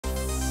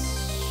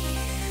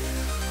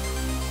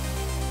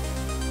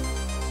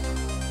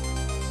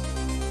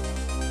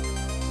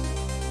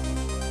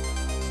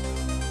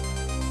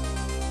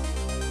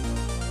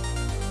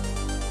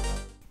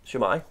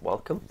Shemai,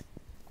 welcome.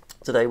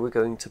 Today we're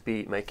going to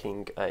be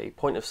making a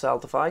point of sale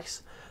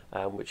device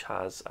which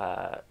has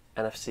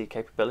NFC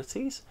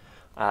capabilities,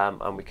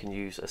 and we can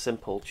use a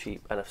simple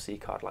cheap NFC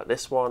card like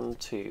this one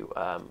to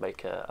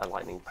make a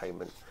lightning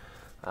payment.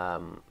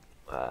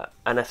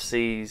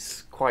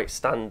 NFC's quite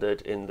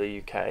standard in the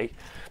UK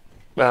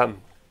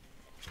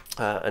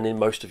and in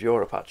most of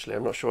Europe actually.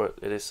 I'm not sure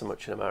it is so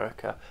much in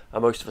America.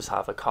 Most of us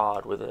have a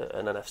card with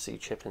an NFC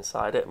chip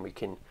inside it, and we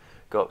can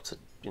go up to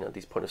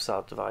these point of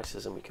sale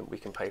devices and we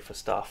can pay for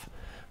stuff.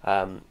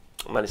 And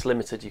it's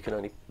limited. You can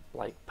only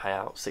pay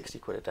out 60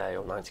 quid a day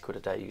or 90 quid a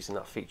day using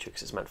that feature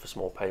because it's meant for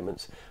small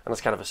payments, and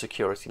that's kind of a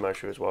security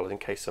measure as well in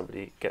case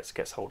somebody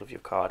gets hold of your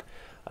card.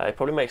 It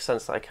probably makes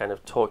sense that I kind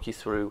of talk you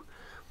through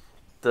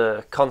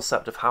the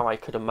concept of how I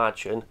could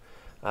imagine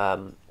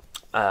an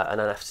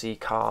NFC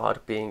card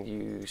being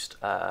used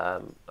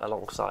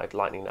alongside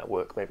Lightning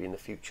Network maybe in the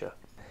future.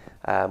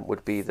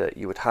 Would be that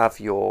you would have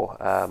your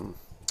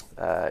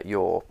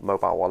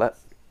mobile wallet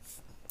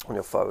on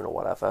your phone or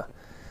whatever.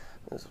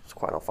 It's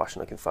quite an old-fashioned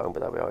looking phone,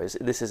 but there we are.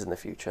 This is in the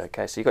future.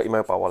 Okay, so you've got your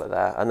mobile wallet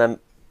there, and then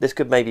this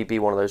could maybe be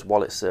one of those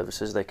wallet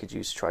services they could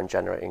use to try and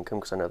generate income,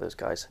 because I know those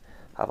guys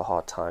have a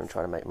hard time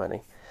trying to make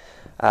money.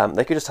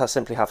 They could just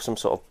simply have some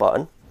sort of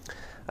button,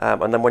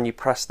 and then when you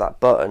press that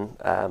button,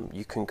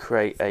 you can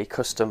create a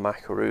custom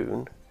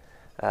macaroon,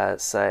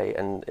 say,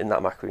 and in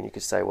that macaroon you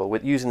could say, well,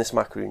 with using this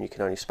macaroon you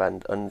can only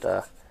spend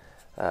under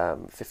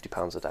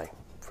 £50 a day,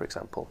 for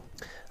example.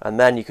 And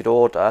then you could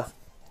order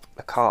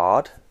a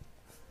card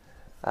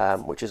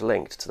which is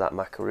linked to that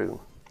macaroon,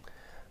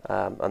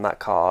 and that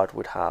card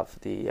would have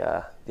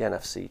the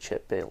NFC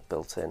chip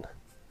built in.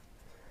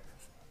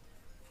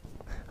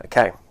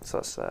 Okay, so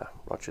that's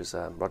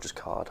Roger's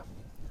card.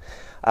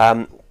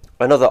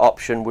 Another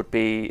option would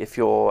be if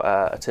you're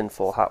a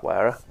tinfoil hat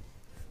wearer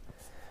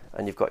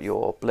and you've got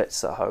your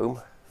Blitz at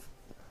home.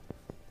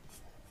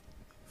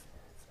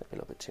 Maybe a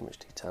little bit too much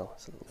detail.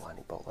 There's a little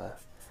lining bolt there.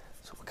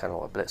 So kind of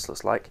what a Blitz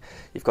looks like.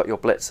 You've got your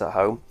Blitz at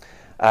home.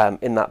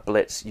 In that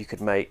Blitz you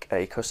could make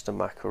a custom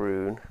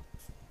macaroon,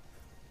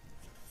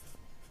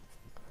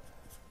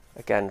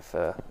 again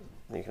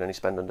you can only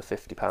spend under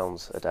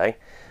 £50 a day,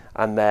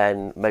 and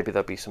then maybe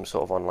there'll be some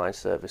sort of online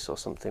service or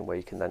something where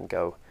you can then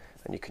go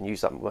and you can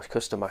use that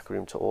custom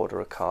macaroon to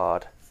order a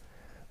card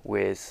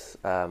with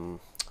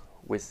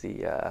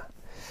the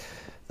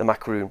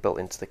macaroon built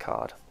into the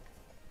card,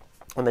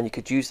 and then you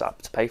could use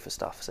that to pay for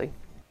stuff. See?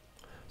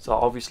 So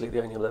obviously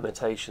the only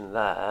limitation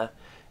there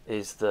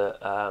is that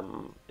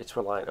it's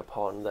reliant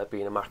upon there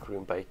being a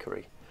macaroon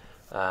bakery.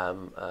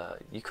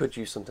 You could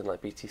use something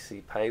like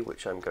BTC Pay,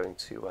 which I'm going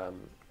to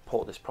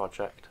port this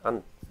project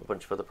and a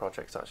bunch of other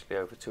projects actually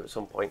over to at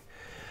some point.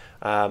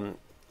 And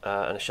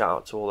a shout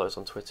out to all those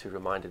on Twitter who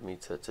reminded me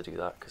to do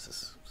that, because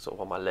it's sort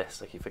of on my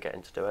list. I keep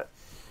forgetting to do it.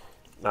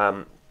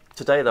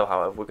 Today though,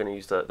 however, we're going to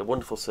use the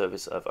wonderful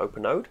service of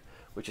OpenNode,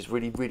 which is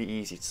really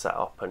easy to set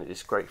up, and it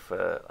is great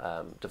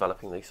for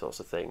developing these sorts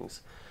of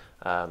things,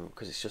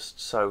 because it's just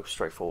so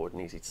straightforward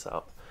and easy to set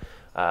up.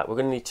 We're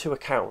going to need two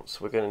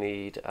accounts. We're going to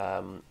need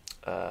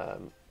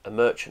a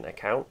merchant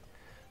account,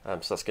 so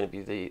that's going to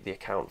be the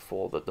account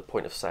for the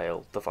point of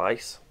sale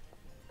device,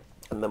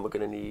 and then we're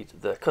going to need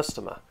the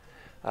customer,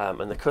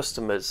 and the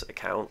customer's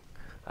account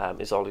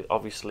is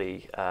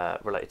obviously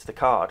related to the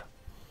card.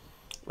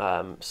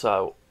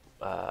 So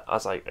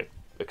as I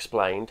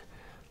explained,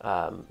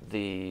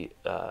 the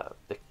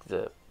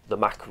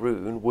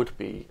macaroon would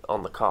be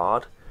on the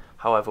card.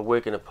 However, we're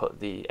going to put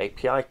the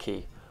API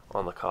key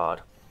on the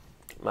card,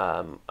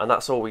 and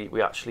that's all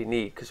we actually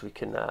need, because we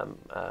can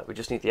we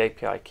just need the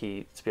API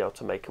key to be able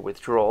to make a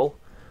withdrawal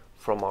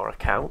from our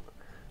account,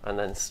 and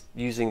then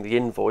using the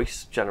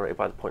invoice generated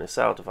by the point of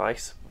sale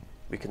device,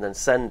 we can then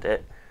send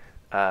it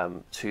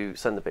to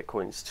send the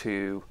bitcoins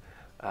to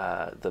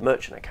the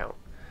merchant account.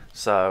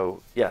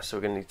 So yeah, so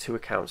we're going to need two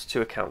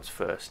accounts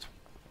first.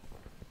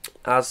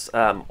 As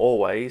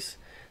always,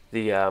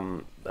 the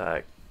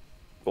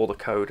all the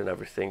code and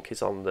everything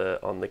is on the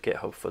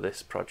GitHub for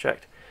this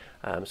project.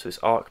 So it's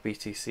Arc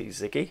BTC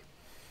Ziggy,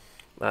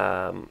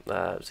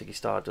 Ziggy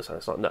Stardust.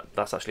 It's not, no,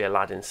 that's actually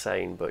Aladdin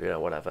Sane, but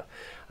whatever.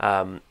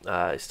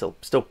 It's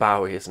still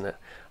Bowie, isn't it?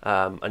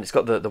 And it's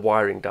got the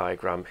wiring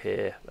diagram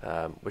here,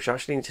 which I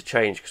actually need to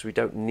change because we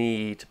don't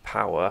need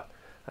power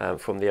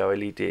from the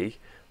OLED.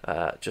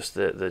 Just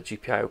the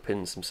GPIO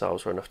pins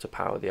themselves are enough to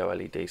power the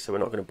OLED, so we're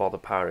not going to bother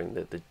powering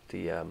the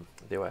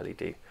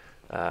OLED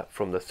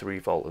from the 3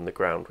 volt and the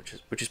ground,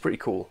 which is pretty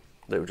cool.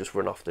 They would just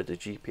run off the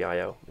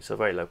GPIO. It's a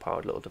very low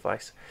powered little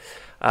device.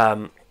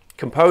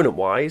 Component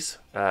wise,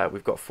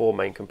 we've got 4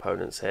 main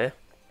components here,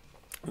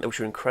 which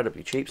are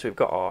incredibly cheap. So we've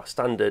got our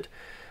standard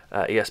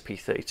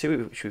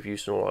ESP32, which we've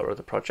used in all our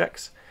other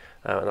projects,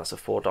 and that's at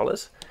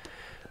 $4.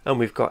 And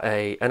we've got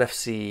a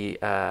NFC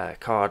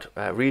card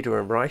reader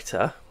and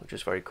writer, which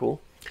is very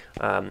cool.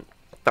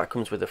 That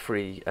comes with a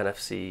free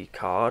NFC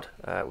card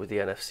with the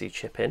NFC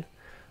chip in.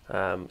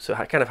 So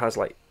it kind of has,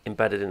 like,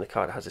 embedded in the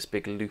card, it has this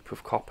big loop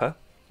of copper,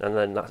 and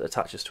then that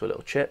attaches to a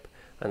little chip,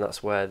 and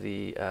that's where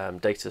the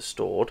data is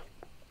stored.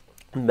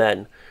 And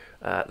then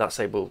That's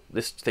able.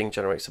 This thing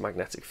generates a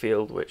magnetic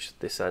field which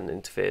this end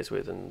interferes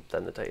with, and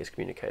then the data is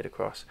communicated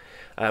across.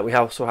 We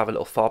also have a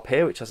little fob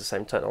here which has the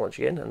same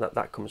technology in, and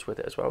that comes with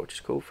it as well, which is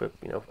cool for,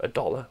 you know,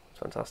 $1. It's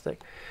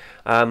fantastic.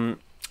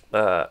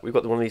 We've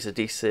got one of these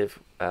adhesive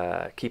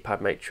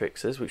keypad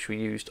matrices which we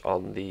used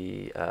on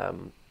the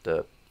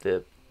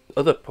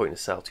other point of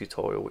sale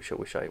tutorial,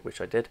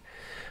 which I did,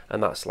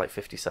 and that's like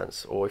 50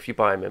 cents. Or if you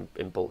buy them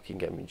in bulk, you can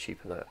get them in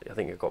cheaper than that. I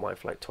think I got mine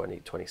for like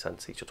 20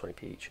 cents each, or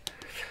 20p each.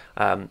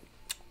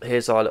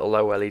 Here's our little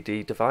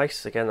OLED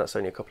device. Again, that's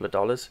only a couple of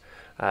dollars.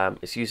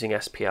 It's using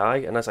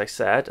SPI, and as I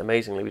said,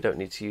 amazingly, we don't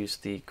need to use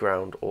the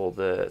ground or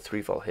the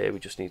 3-volt here. We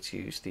just need to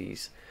use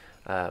these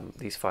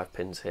 5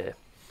 pins here.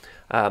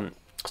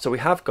 So we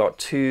have got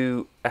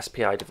 2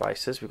 SPI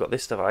devices. We've got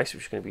this device,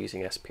 which is going to be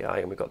using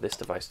SPI, and we've got this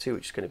device too,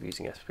 which is going to be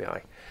using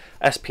SPI.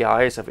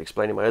 SPI, as I've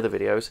explained in my other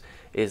videos,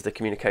 is the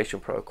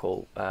communication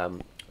protocol,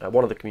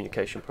 one of the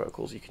communication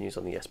protocols you can use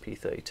on the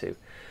ESP32.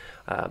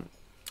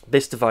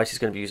 This device is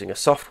going to be using a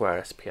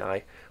software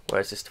SPI,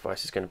 whereas this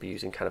device is going to be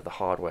using kind of the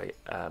hardware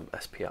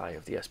SPI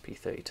of the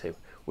ESP32,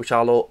 which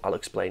I'll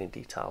explain in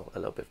detail a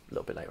little bit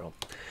later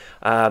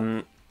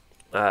on.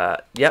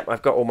 Yep,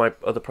 I've got all my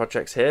other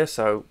projects here,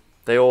 so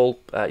they all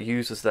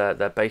use as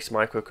their base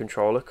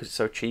microcontroller because it's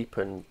so cheap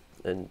and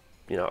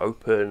you know,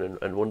 open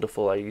and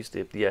wonderful. I use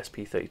the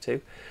ESP32.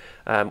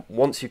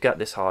 Once you get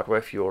this hardware,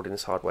 if you're ordering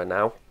this hardware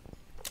now,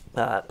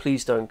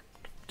 please do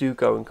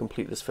go and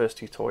complete this first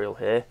tutorial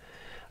here.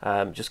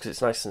 Just because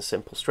it's nice and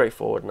simple,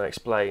 straightforward, and I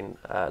explain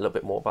a little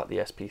bit more about the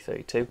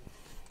ESP32.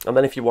 And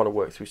then if you want to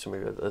work through some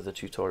of the other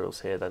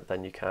tutorials here,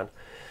 then you can.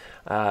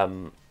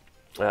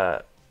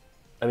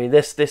 I mean,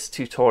 this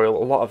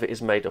tutorial, a lot of it is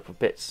made up of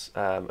bits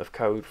of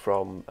code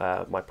from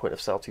my point of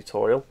sale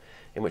tutorial,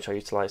 in which I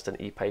utilised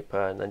an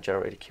e-paper and then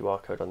generated a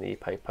QR code on the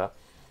e-paper.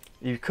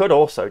 You could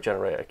also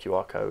generate a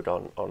QR code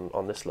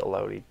on this little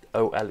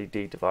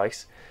OLED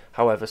device.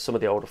 However, some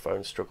of the older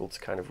phones struggle to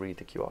kind of read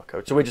the QR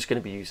code. So we're just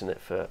going to be using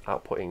it for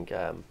outputting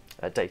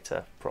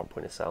data from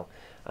point of sale,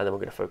 and then we're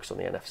going to focus on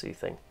the NFC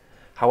thing.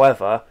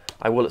 However,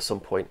 I will at some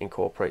point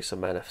incorporate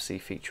some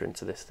NFC feature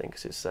into this thing,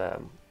 because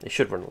it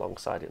should run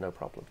alongside it, no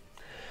problem.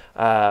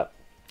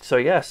 So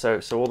yeah,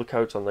 so all the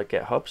code's on the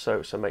GitHub,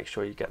 so make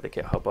sure you get the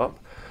GitHub up.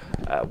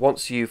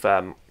 Once you've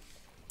got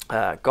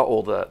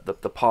all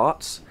the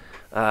parts,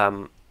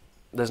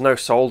 there's no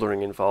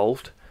soldering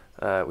involved,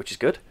 which is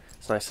good.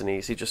 It's nice and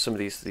easy, just some of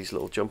these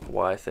little jumper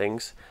wire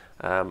things,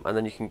 and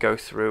then you can go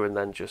through and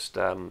then just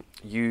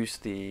use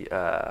the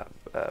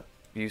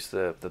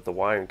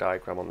wiring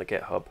diagram on the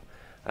GitHub.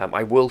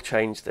 I will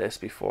change this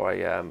before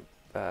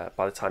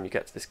by the time you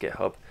get to this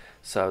GitHub,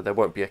 so there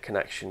won't be a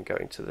connection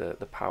going to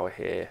the power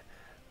here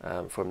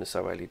from this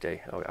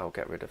OLED. I'll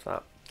get rid of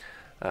that.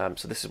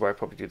 So this is where I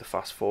probably do the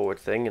fast forward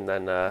thing, and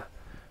then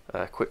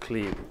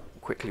quickly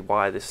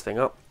wire this thing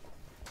up.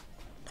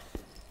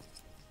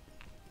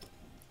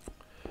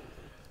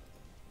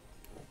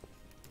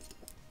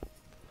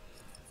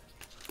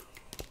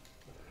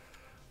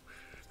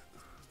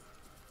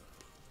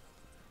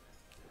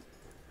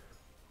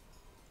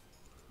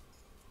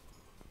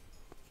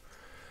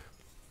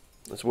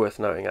 It's worth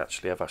noting,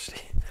 actually,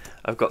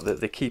 I've got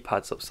the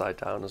keypads upside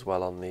down as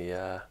well on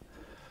the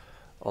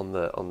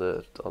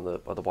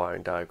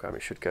wiring diagram.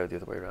 It should go the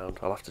other way around.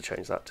 I'll have to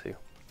change that too.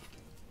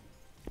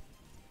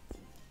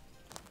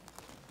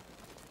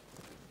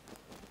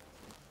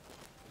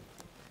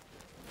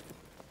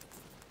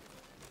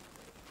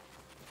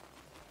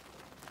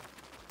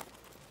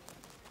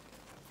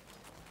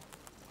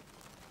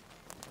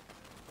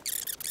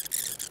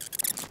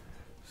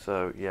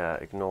 So yeah,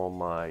 ignore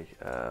my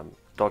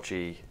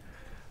dodgy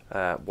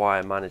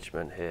wire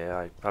management here.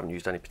 I haven't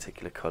used any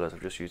particular colours.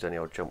 I've just used any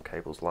old jump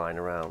cables lying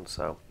around.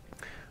 So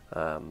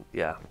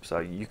yeah, so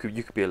you could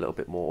be a little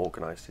bit more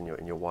organised in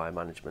your wire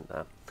management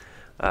there.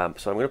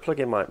 So I'm going to plug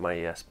in my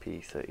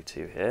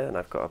ESP32 here, and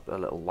I've got a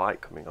little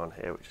light coming on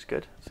here, which is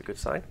good. It's a good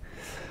sign.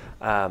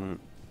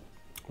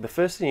 The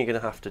first thing you're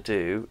going to have to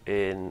do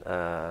in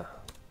the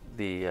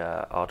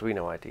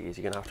Arduino IDE is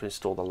you're going to have to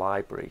install the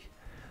library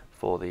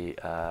for the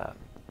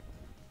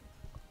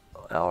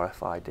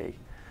RFID.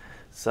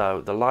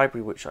 So the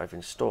library which I've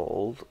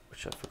installed,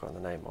 which I've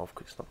forgotten the name of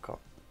because it's not got a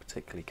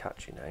particularly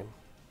catchy name,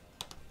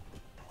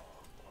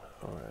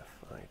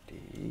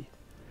 RFID,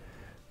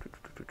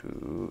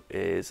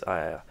 is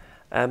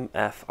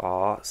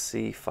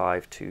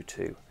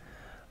MFRC522.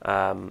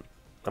 I'm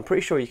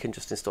pretty sure you can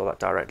just install that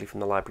directly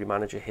from the library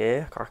manager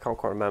here. I can't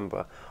quite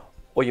remember,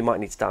 or you might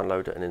need to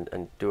download it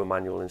and do a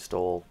manual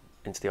install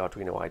into the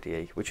Arduino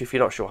IDE, which if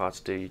you're not sure how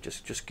to do, you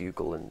just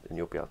Google and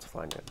you'll be able to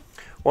find it.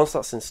 Once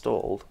that's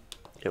installed,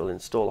 it will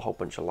install a whole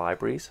bunch of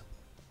libraries.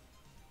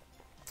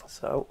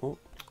 So,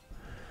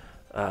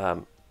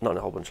 not a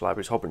whole bunch of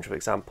libraries, a whole bunch of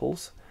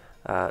examples.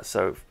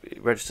 So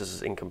it registers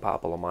as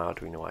incompatible on my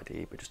Arduino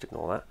IDE, but just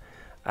ignore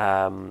that.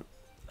 And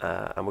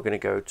we're going to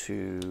go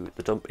to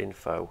the dump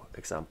info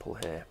example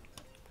here.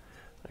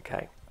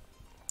 Okay.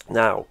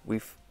 Now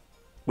we're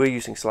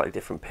using slightly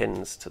different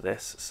pins to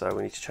this, so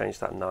we need to change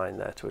that 9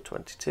 there to a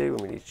 22,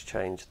 and we need to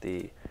change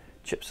the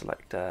chip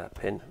select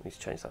pin. I need to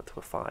change that to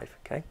a 5.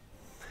 Okay,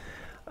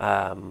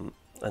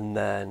 and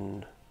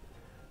then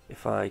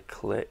if I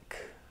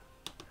click,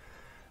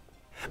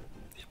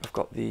 I've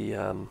got the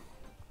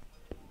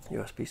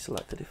USB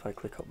selected. If I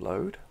click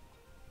upload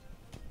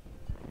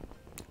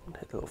and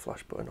hit the little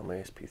flash button on my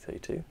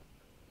ESP32.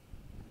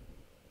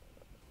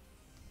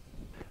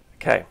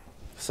 Okay,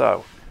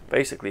 so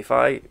basically if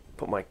I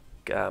put my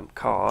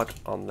card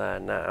on there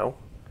now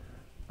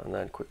and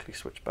then quickly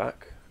switch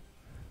back.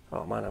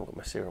 Oh man, I've got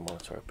my serial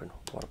monitor open.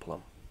 What a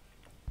plum.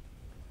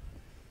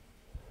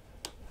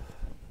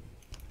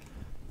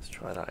 Let's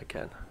try that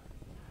again.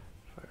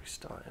 If I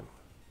restart him.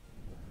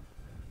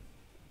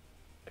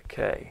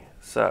 Okay,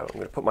 so I'm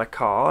going to put my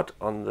card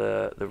on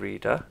the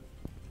reader.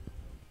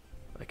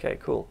 Okay,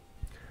 cool.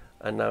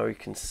 And now you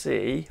can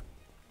see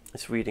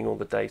it's reading all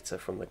the data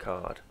from the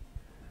card.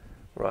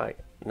 Right,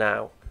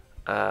 now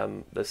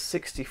there's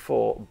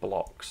 64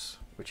 blocks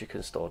which you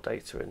can store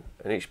data in,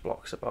 and each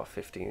block's about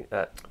 16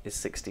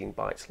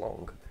 bytes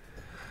long.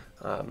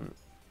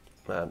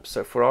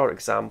 So for our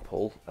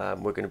example,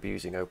 we're going to be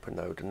using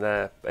OpenNode, and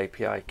their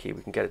API key,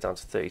 we can get it down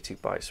to 32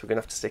 bytes. So we're going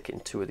to have to stick it in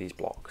 2 of these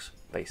blocks,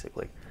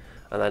 basically.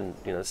 And then,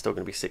 you know, there's still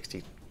going to be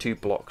 62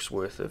 blocks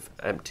worth of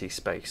empty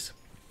space.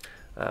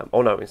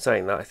 Oh no, in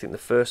saying that, I think the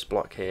first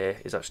block here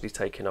is actually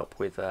taken up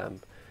with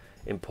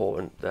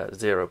important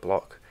 0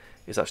 block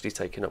is actually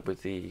taken up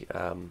with the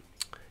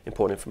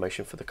important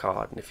information for the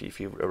card, and if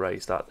you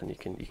erase that, then you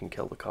can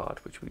kill the card,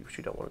 which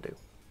you don't want to do.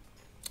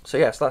 So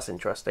yes, that's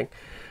interesting.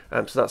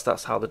 So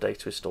that's how the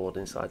data is stored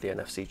inside the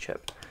NFC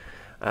chip.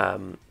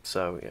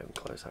 So yeah,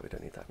 close that. We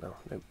don't need that now.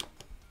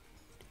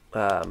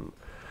 Nope.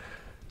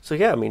 So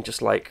yeah, I mean,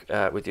 just like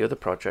with the other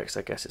projects,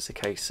 I guess it's a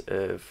case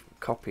of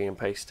copying and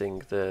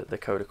pasting the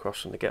code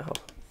across from the GitHub.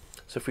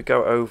 So if we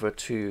go over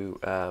to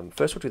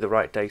first, we'll do the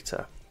write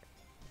data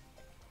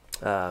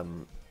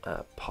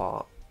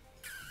part.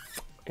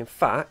 In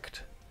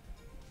fact,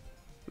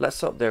 let's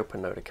set up the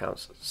OpenNode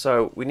accounts.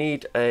 So we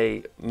need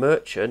a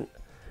merchant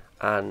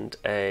and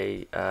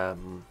a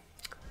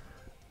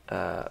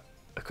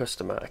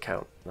customer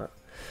account.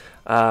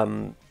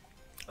 I'm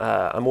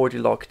already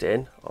logged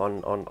in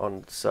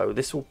on so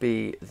this will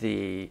be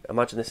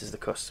imagine this is the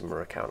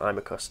customer account. I'm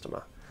a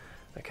customer.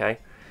 Okay,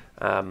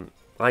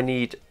 I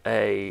need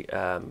a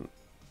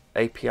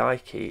API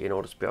key in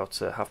order to be able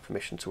to have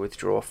permission to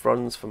withdraw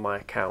funds from my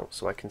account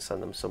so I can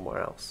send them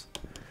somewhere else.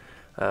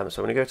 So I'm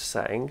going to go to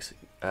settings.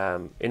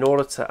 In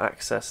order to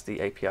access the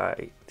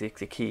API, the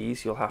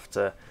keys, you'll have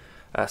to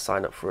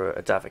sign up for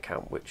a dev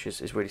account, which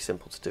is really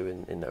simple to do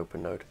in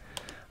OpenNode.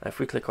 If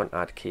we click on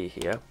add key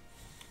here,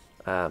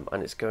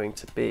 and it's going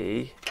to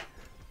be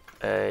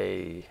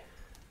a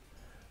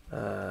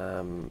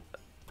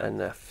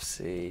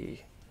NFC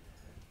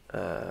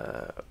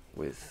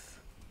with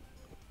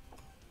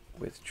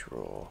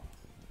withdraw.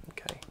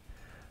 Okay,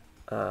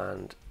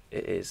 and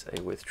it is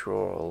a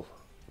withdrawal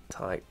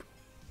type.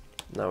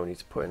 Now we need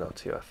to put in our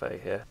 2FA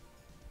here.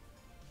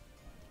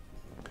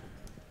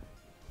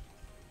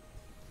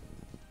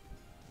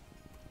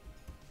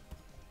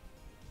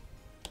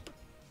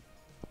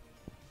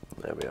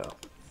 There we are.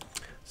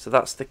 So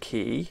that's the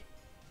key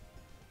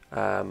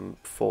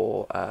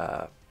for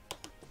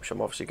which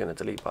I'm obviously going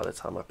to delete by the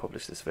time I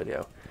publish this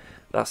video.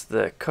 That's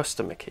the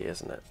customer key,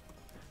 isn't it?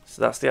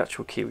 So that's the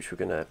actual key which we're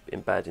going to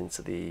embed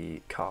into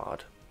the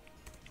card.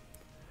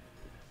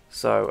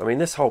 So I mean,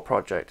 this whole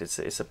project it's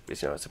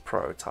a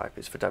prototype.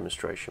 It's for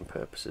demonstration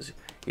purposes.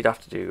 You'd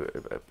have to do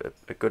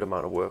a good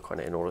amount of work on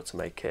it in order to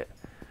make it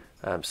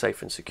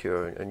safe and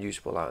secure and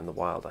usable out in the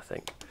wild, I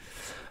think.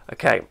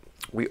 Okay,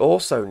 we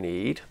also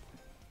need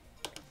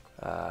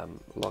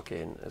log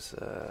in as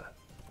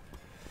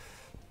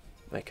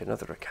make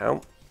another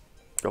account.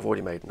 I've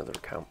already made another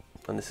account,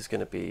 and this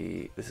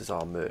is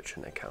our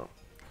merchant account.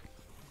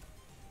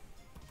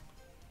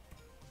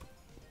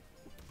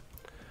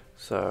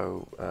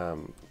 So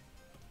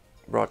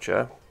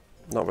Roger,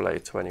 not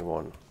related to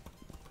anyone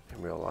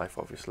in real life,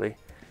 obviously.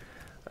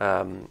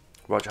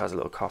 Roger has a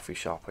little coffee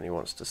shop and he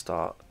wants to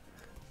start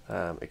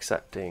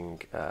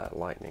accepting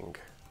Lightning.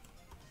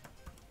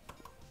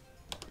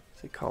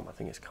 Is it com? I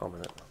think it's com,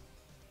 isn't it?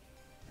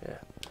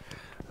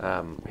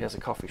 Yeah. He has a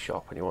coffee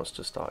shop and he wants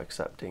to start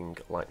accepting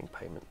Lightning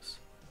payments.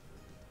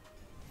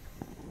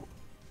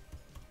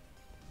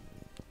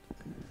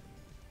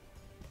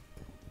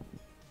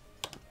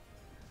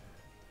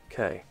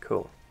 Okay,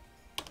 cool.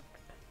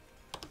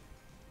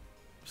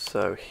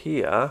 So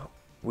here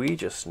we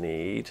just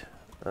need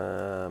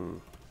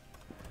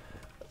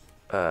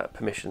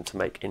permission to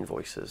make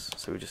invoices.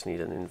 So we just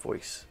need an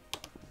invoice.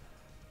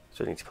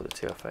 So we need to put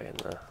the 2FA in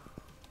there.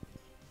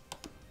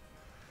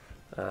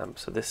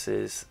 So this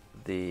is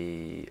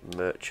the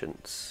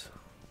merchant's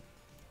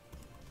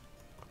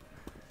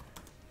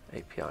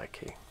API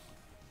key.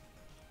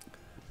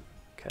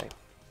 Okay.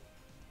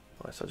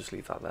 Right, so I'll just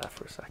leave that there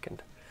for a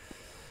second.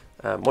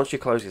 Once you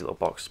close these little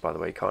boxes, by the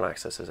way, you can't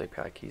access those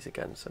API keys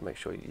again, so make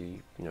sure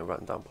you write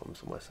them down, put them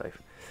somewhere safe.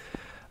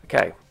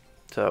 Okay,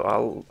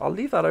 so I'll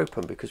leave that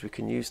open because we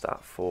can use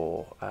that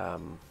for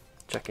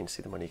checking to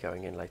see the money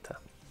going in later.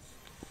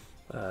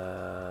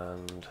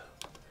 And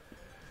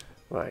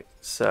right,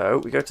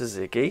 so we go to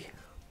Ziggy,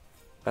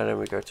 and then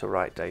we go to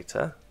write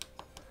data.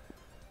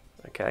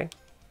 Okay,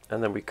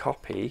 and then we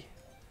copy.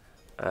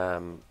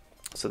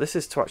 So this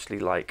is to actually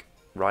like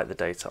write the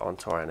data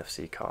onto our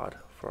NFC card,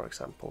 for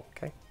example.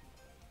 Okay,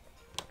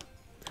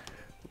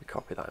 we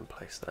copy that in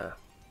place there.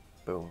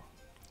 Boom.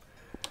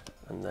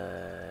 And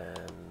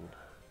then,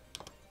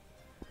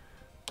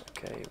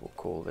 okay, we'll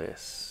call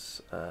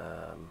this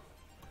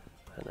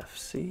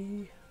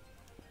NFC.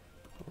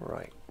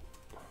 Right.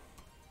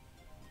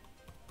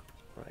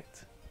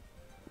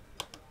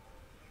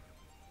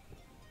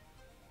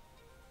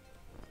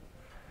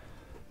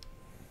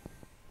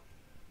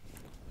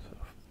 So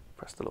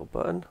press the little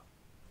button.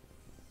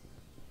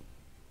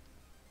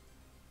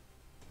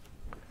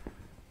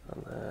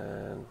 And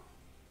then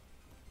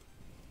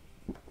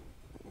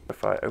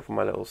if I open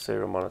my little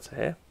serial monitor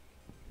here,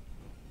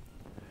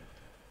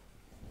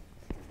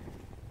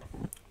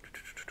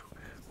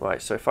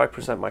 right, so if I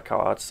present my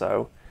card,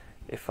 so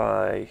if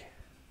I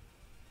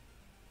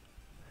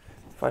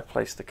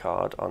place the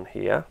card on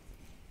here,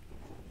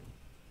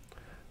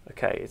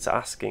 okay, it's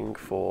asking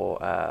for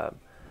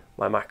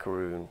my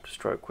macaroon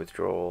stroke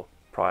withdraw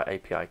prior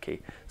API key.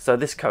 So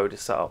this code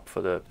is set up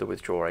for the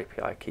withdraw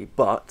API key,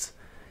 but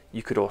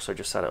you could also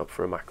just set it up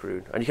for a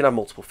macaroon, and you can have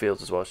multiple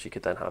fields as well. So you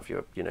could then have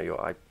your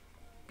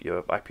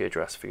your IP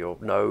address for your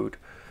node,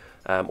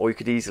 or you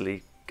could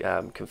easily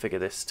configure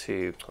this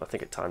to, I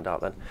think it timed out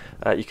then,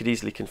 you could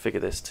easily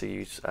configure this to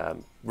use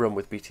run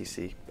with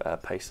BTC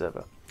Pay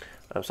server.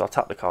 So I'll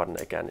tap the card on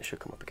it again, it should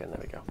come up again,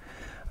 there we go.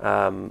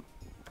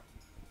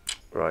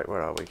 Right,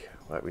 where are we?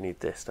 Right, we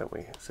need this, don't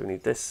we? So we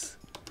need this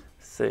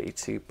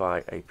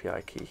 32-byte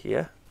API key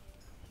here.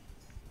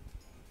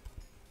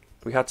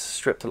 We had to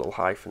strip the little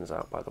hyphens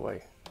out, by the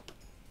way,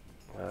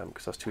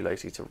 because I was too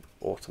lazy to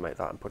automate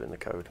that and put it in the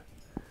code.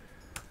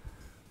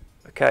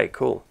 Okay,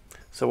 cool.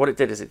 So what it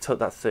did is it took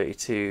that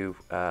 32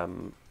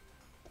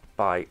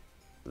 byte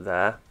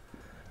there,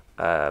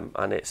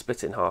 and it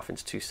split it in half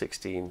into two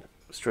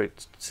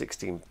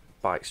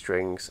 16-byte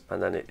strings,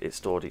 and then it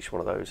stored each one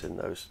of those in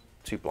those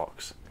two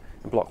blocks,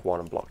 in block 1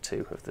 and block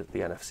 2 of the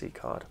NFC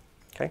card.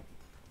 Okay,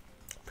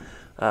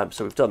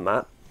 so we've done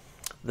that.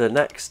 The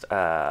next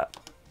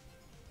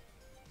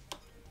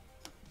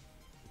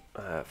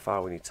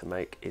file we need to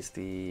make is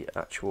the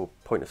actual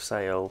point of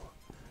sale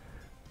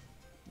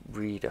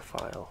reader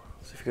file.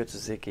 So if you go to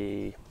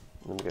Ziggy,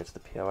 and then we go to the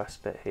POS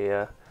bit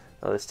here.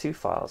 Now there's two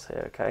files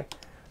here, okay?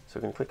 So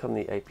we're going to click on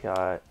the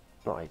API,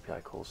 not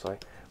API call, sorry.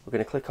 We're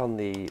going to click on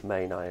the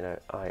main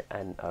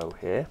INO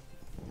here.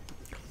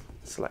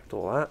 Select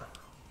all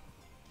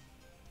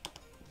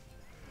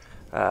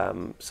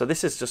that. So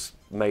this is just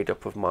made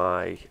up of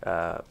my,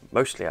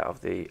 mostly out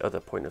of the other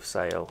point of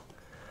sale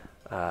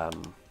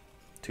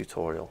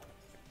tutorial.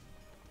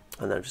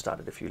 And then I've just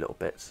added a few little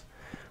bits.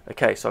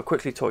 Okay, so I'll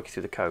quickly talk you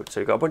through the code. So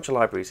we've got a bunch of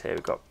libraries here.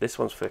 We've got this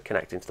one's for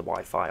connecting to the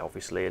Wi-Fi,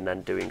 obviously, and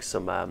then doing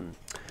some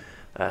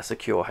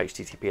secure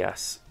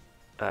HTTPS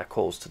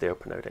calls to the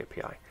OpenNode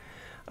API.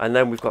 And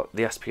then we've got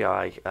the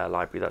SPI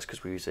library. That's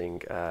because we're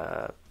using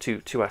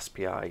two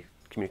SPI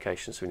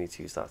communications, so we need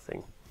to use that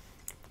thing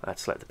to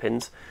select the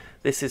pins.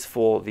 This is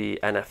for the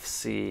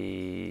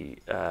NFC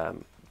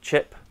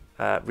chip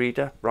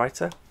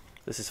writer.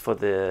 This is for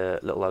the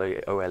little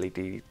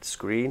OLED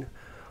screen.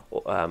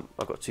 I've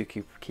got two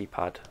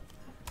keypad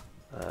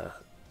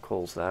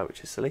calls there, which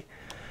is silly.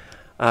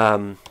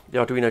 The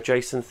Arduino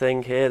JSON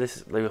thing here,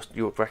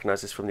 you'll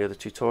recognize this from the other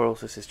tutorials.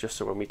 This is just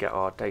so when we get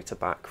our data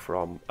back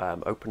from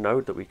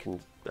OpenNode that we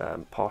can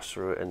parse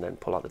through it and then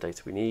pull out the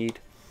data we need.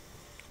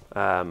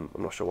 I'm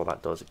not sure what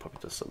that does. It probably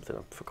does something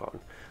I've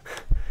forgotten.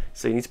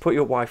 So you need to put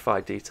your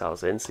Wi-Fi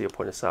details in so your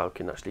point of sale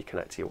can actually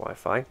connect to your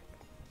Wi-Fi,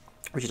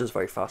 which it does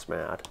very fast, may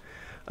I add.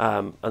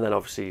 And then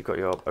obviously you've got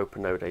your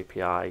OpenNode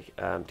API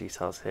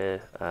details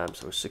here,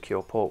 so a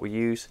secure port we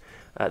use.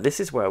 This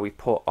is where we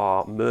put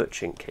our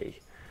merchant key.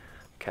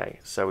 Okay,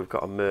 so we've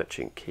got a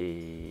merchant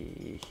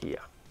key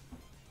here.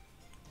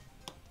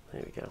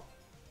 There we go.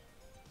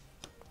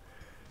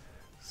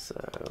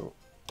 So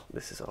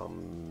this is our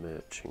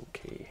merchant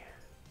key.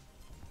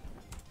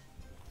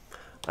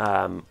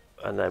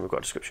 And then we've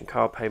got description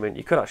card payment.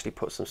 You could actually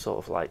put some sort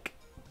of like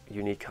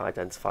unique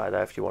identifier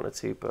there if you wanted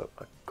to, but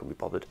I couldn't be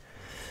bothered.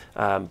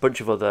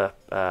 Bunch of other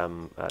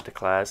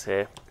declares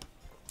here,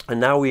 and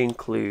now we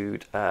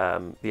include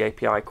the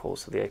API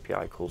calls. So the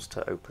API calls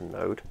to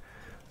OpenNode,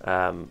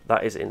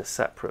 that is in a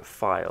separate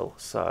file,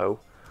 so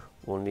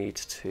we'll need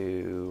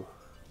to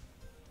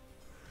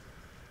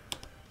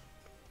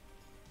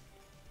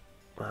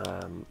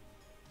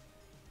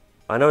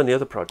I know in the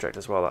other project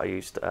as well that I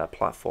used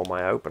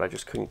Platform.io, but I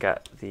just couldn't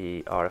get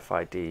the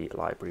RFID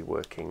library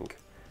working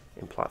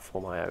in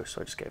Platform.io,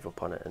 so I just gave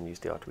up on it and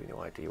used the Arduino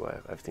ID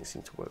where everything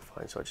seemed to work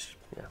fine. So I just,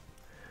 yeah.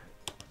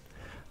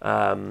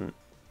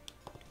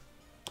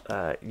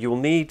 You'll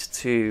need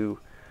to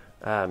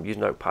use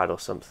Notepad or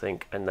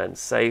something and then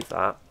save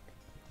that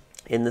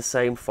in the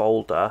same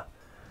folder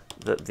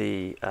that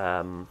the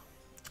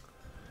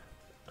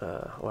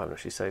I haven't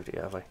actually saved it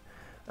yet, have I?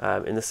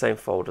 In the same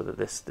folder that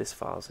this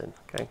file's in.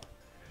 Okay,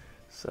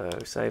 so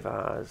save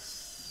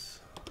as,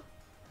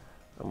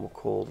 and we'll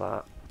call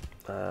that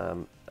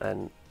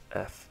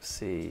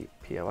NFC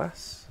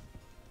PoS.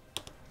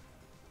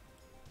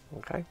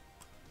 Okay,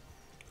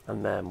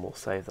 and then we'll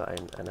save that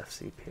in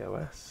NFC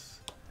PoS,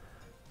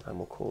 and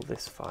we'll call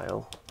this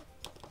file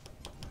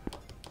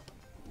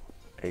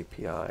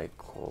API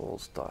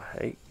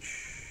calls.h.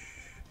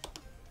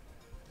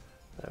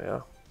 There we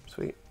are.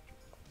 Sweet.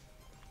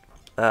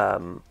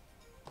 I'll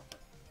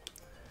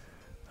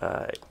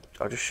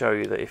just show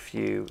you that if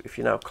you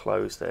now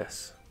close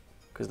this,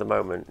 because at the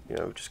moment, you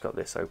know, we've just got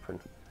this open,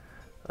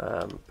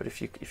 but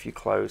if you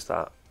close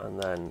that and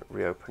then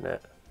reopen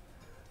it,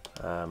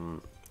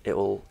 it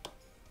will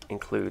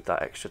include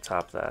that extra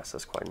tab there, so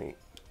that's quite neat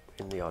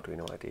in the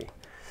Arduino IDE.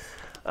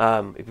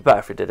 It'd be better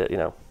if it did it, you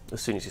know,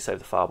 as soon as you save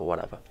the file, but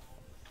whatever.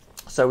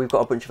 So we've got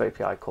a bunch of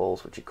API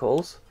calls which it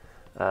calls.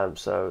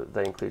 So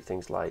they include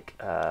things like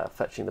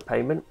fetching the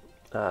payment.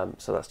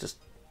 So that's just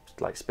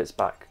like spits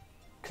back,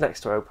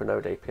 connects to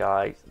OpenNode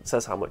API,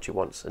 says how much it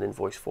wants an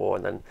invoice for,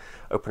 and then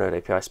OpenNode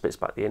API spits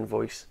back the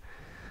invoice.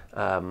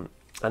 And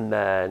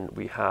then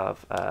we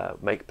have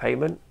make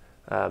payment.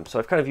 So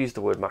I've kind of used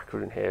the word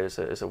macaroon here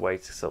as a way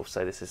to sort of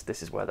say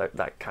this is where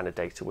that kind of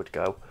data would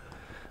go.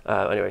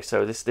 Anyway,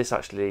 so this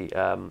actually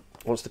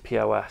once the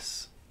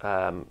POS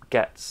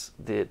gets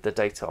the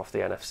data off the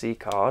NFC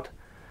card,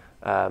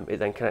 it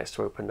then connects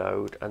to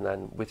OpenNode and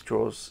then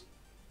withdraws,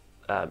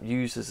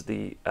 uses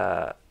the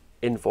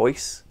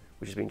invoice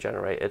which has been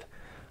generated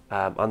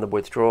and the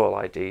withdrawal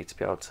ID to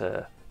be able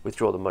to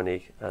withdraw the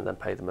money and then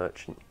pay the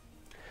merchant.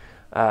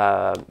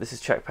 This is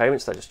check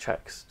payments. That just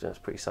checks, it's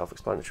pretty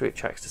self-explanatory. It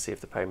checks to see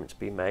if the payment's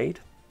been made.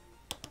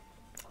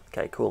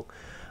 Okay, cool.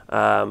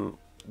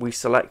 We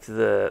select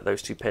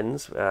those two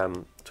pins,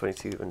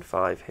 22 and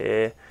 5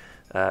 here.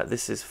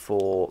 This is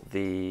for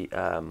the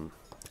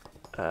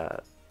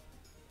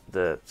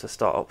to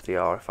start up the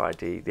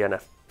RFID, the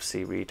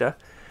NFC reader,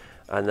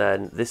 and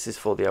then this is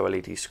for the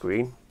OLED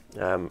screen.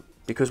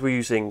 Because we're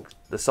using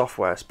the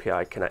software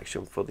SPI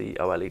connection for the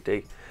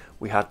OLED,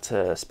 we had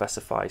to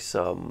specify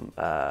some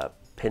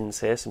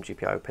pins here, some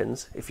GPIO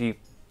pins. If you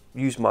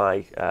use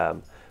my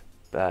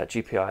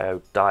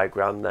GPIO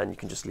diagram, then you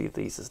can just leave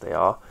these as they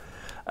are.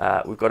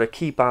 We've got a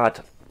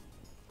keypad,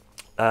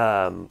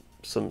 some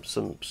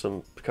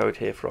code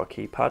here for our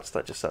keypads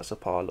that just sets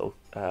up our little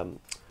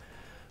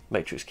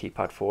matrix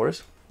keypad for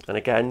us. And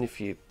again, if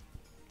you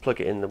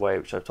plug it in the way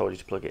which I've told you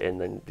to plug it in,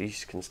 then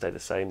these can stay the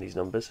same, these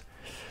numbers.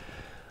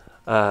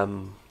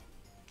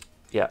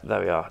 Yeah,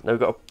 there we are. Now we've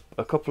got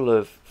a couple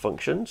of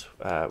functions.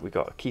 We've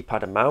got a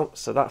keypad amount,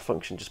 so that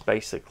function just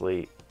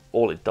basically,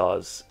 all it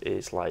does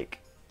is like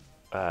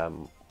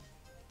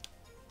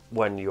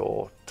when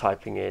you're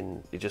typing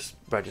in, it just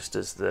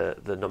registers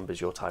the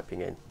numbers you're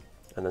typing in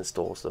and then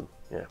stores them.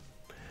 Yeah.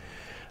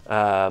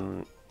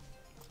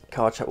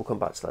 Card check, we'll come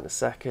back to that in a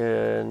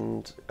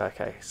second.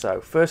 Okay,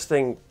 so first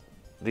thing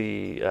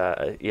the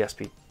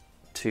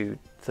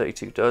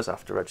ESP32 does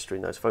after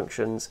registering those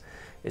functions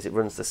is it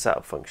runs the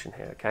setup function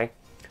here, okay?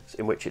 So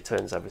in which it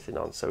turns everything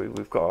on. So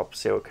we've got our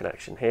serial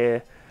connection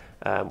here,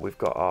 we've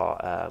got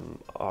our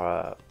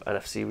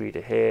NFC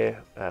reader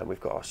here,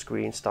 we've got our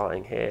screen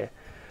starting here.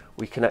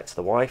 We connect to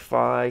the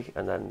Wi-Fi,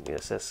 and then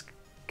it says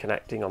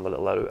connecting on the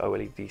little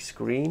OLED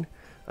screen,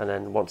 and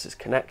then once it's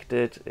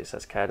connected, it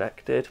says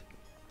connected,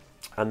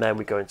 and then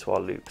we go into our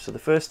loop. So the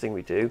first thing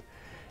we do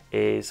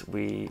is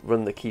we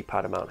run the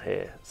keypad amount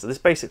here. So this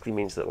basically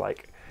means that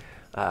like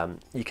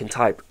you can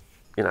type,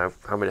 you know,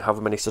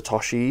 however many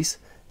satoshis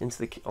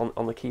into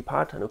on the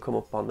keypad, and it'll come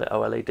up on the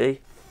OLED.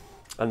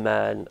 And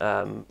then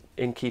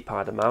in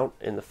keypad amount,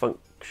 in the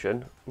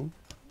function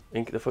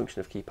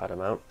of keypad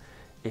amount,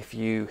 if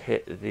you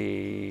hit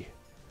the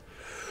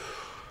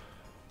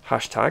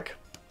hashtag,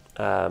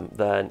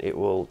 then it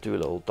will do a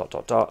little ...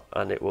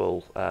 and it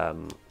will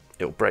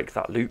it'll break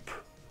that loop,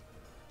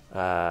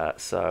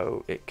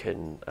 so it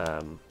can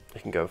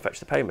go and fetch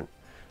the payment.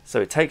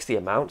 So it takes the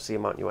amount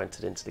you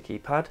entered into the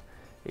keypad,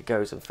 it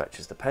goes and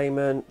fetches the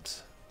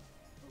payment.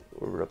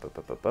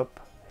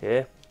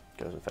 Here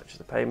goes and fetches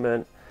the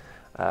payment.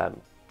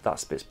 That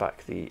spits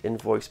back the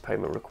invoice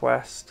payment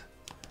request,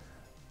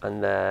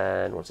 and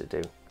then what does it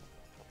do?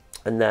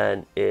 And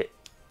then it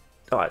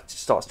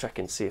starts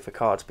checking to see if a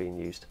card's being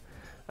used.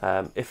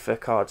 If a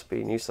card's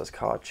being used, that's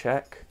card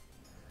check.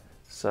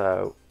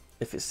 So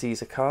if it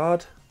sees a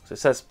card, so it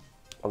says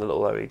on the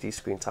little LED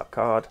screen tap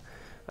card,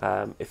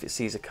 if it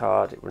sees a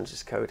card, it runs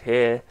this code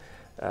here.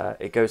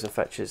 It goes and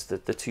fetches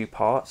the two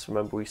parts.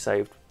 Remember, we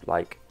saved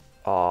like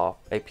our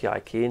API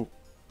key in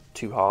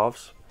 2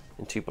 halves,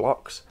 in 2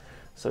 blocks.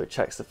 So it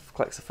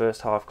collects the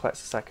first half,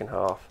 collects the second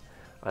half,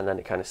 and then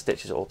it kind of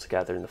stitches it all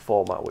together in the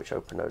format which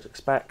OpenNode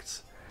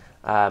expects.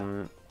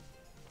 And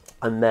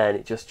then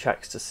it just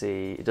checks to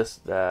see, it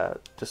just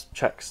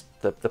checks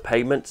the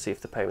payment, see if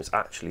the payment's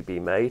actually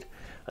been made.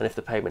 And if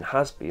the payment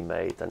has been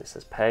made, then it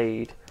says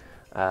paid,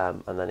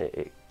 and then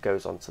it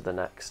goes on to the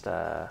next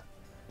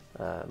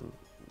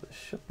there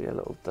should be a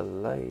little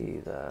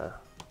delay there.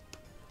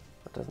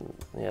 That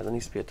doesn't, yeah, there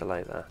needs to be a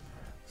delay there.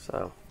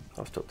 So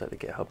I'll have to update the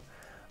GitHub.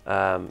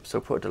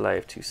 So put a delay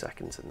of 2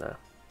 seconds in there.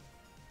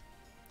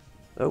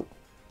 Oh,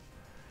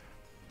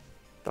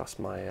 that's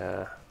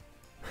my,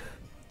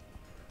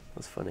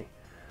 that's funny.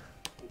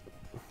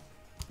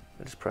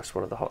 I just pressed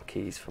one of the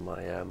hotkeys for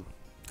my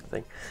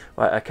thing.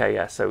 Right, okay,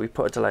 yeah, so we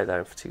put a delay there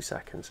in for 2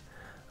 seconds.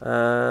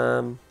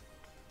 And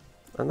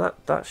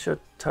that should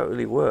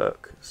totally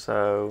work.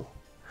 So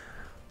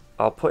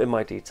I'll put in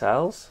my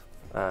details.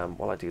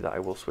 While I do that, I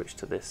will switch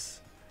to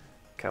this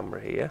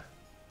camera here.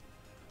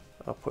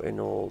 I'll put in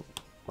all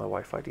my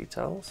Wi-Fi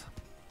details.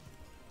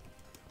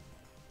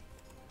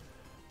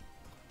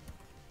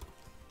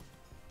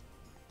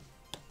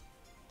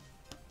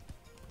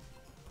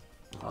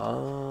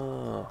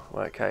 Ah,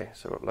 okay,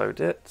 so upload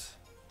it.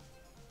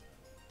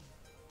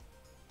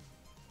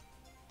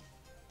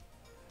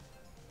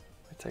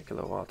 It'll take a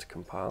little while to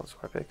compile, it's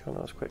quite big. Oh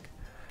no, it's quick.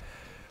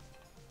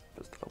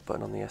 There's a little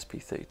button on the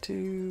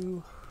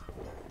ESP32.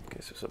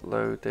 Okay, so it's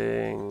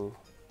uploading.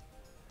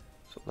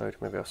 It's uploading,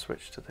 maybe I'll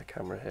switch to the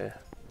camera here.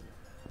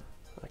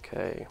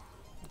 Okay,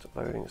 it's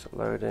uploading, it's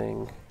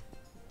uploading.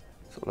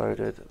 It's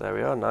uploaded, there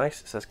we are, nice.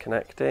 It says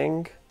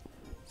connecting.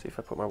 See if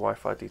I put my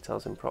Wi-Fi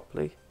details in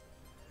properly.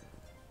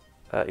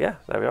 Yeah,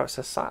 there we are, it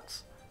says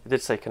SATs. It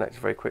did say connected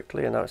very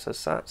quickly and now it says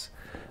SATs.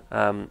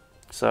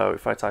 So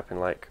if I type in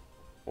like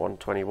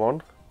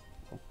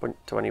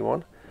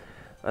 121.21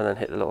 and then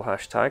hit the little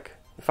hashtag.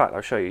 In fact,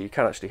 I'll show you, you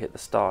can actually hit the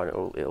star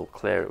and it'll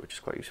clear it, which is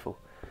quite useful.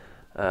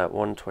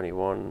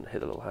 121,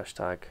 hit the little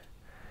hashtag,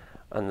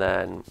 and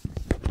then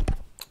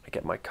I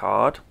get my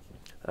card,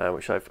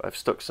 which I've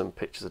stuck some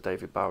pictures of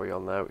David Bowie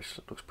on there, which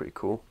looks pretty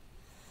cool.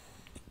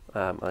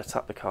 And I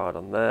tap the card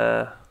on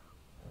there,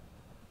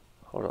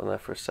 hold it on there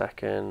for a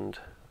second,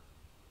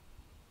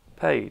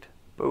 paid,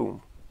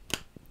 boom,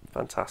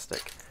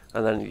 fantastic.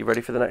 And then you're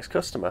ready for the next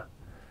customer,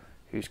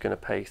 who's going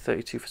to pay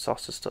 32 for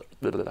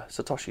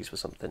satoshis for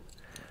something.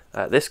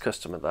 This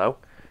customer though,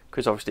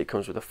 because obviously it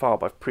comes with a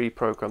fob, I've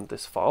pre-programmed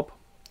this fob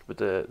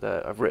with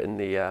I've written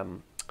the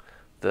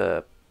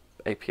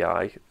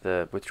API,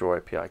 the withdraw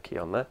API key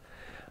on there,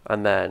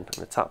 and then I'm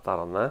going to tap that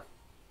on there,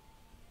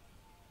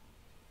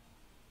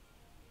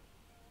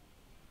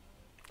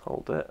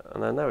 hold it,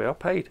 and then there we are,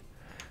 paid.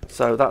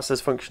 So that's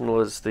as functional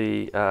as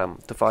the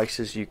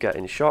devices you get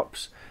in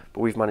shops,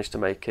 but we've managed to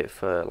make it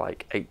for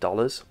like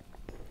 $8.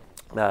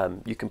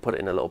 You can put it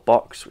in a little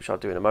box, which I'll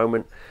do in a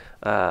moment.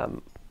 Yeah,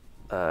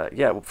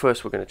 well,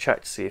 first we're going to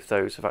check to see if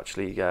those have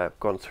actually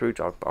gone through.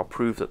 I'll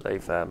prove that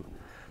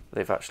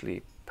they've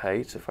actually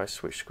paid. So if I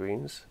switch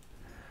screens,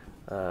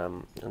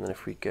 and then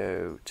if we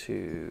go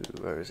to,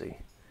 where is he?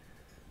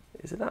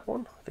 Is it that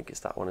one? I think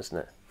it's that one, isn't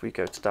it? If we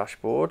go to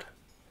dashboard,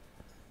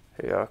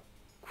 here we are,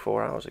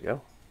 4 hours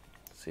ago.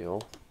 See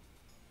all.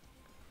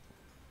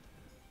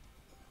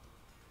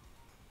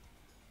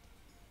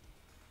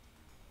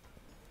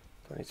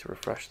 Do I need to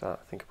refresh that?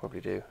 I think I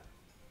probably do.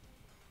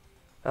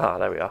 Ah,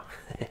 there we are.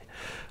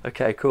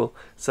 Okay, cool.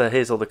 So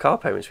here's all the car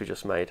payments we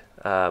just made.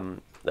 There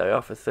we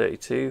are for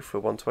 32, for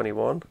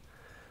 121.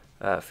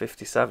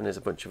 57 is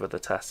a bunch of other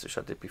tests which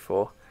I did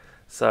before.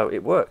 So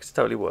it works, it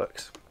totally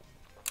works.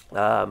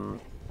 Yeah,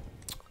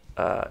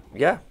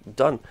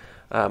 done.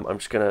 I'm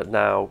just going to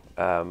now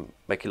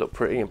make it look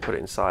pretty and put it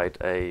inside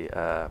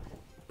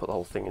put the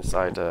whole thing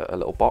inside a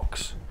little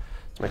box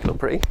to make it look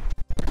pretty.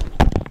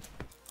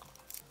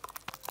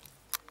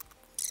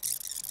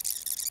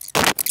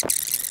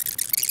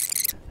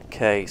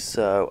 Okay,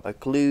 so I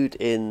glued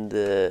in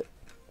the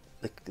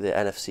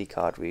NFC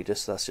card reader,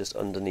 so that's just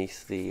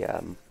underneath the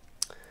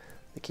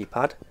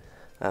keypad.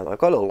 I've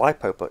got a little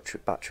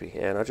LiPo battery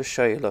here, and I'll just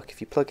show you. Look,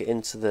 if you plug it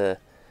into the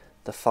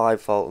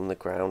 5 volt on the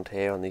ground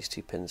here on these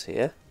 2 pins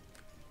here,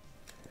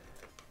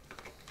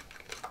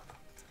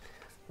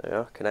 there we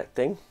are,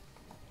 connected.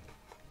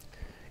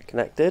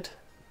 Then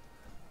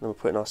we're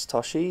putting our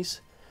satoshis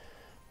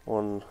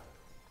on.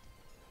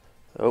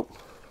 Oh.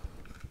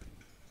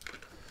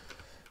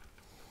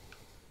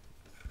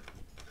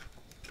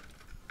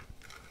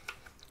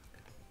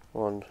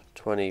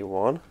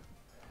 $121.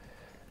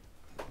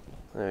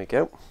 There we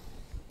go.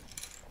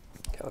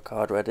 Get our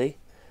card ready.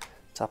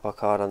 Tap our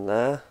card on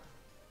there,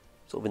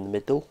 sort of in the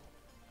middle,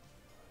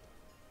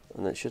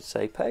 and it should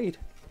say paid.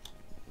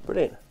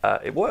 Brilliant.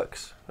 It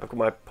works. I've got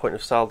my point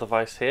of sale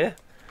device here.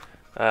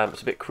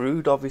 It's a bit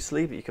crude,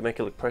 obviously, but you can make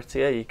it look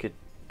prettier. You could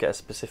get a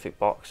specific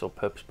box or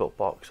purpose-built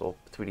box, or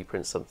 3D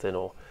print something,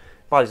 or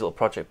buy these little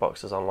project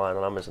boxes online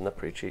on Amazon. They're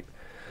pretty cheap.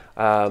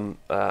 And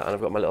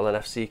I've got my little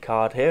NFC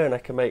card here, and I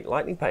can make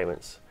Lightning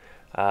payments.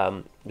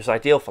 It's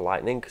ideal for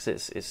Lightning because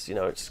it's you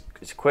know it's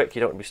quick. You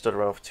don't want to be stood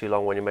around for too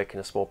long when you're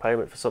making a small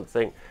payment for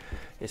something.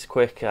 It's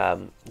quick.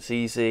 It's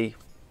easy.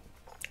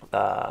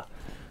 Tap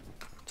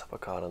a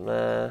card on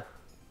there.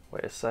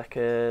 Wait a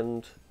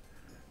second,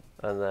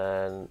 and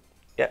then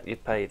yeah, you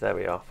paid. There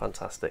we are.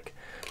 Fantastic.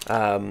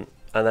 And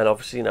then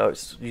obviously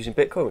it's using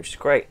Bitcoin, which is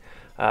great.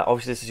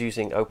 Obviously this is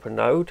using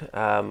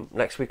OpenNode.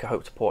 Next week I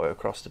hope to port it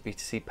across to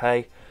BTC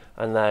Pay,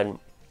 and then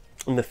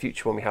in the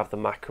future when we have the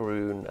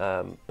macaroon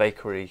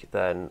bakery,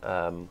 then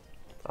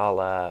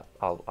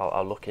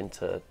I'll look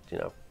into, you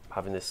know,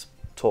 having this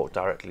talk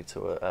directly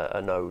to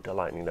a node, a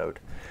lightning node,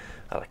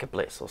 like a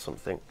Blitz or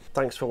something.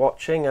 Thanks for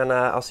watching, and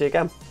I'll see you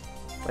again.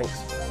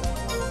 Thanks.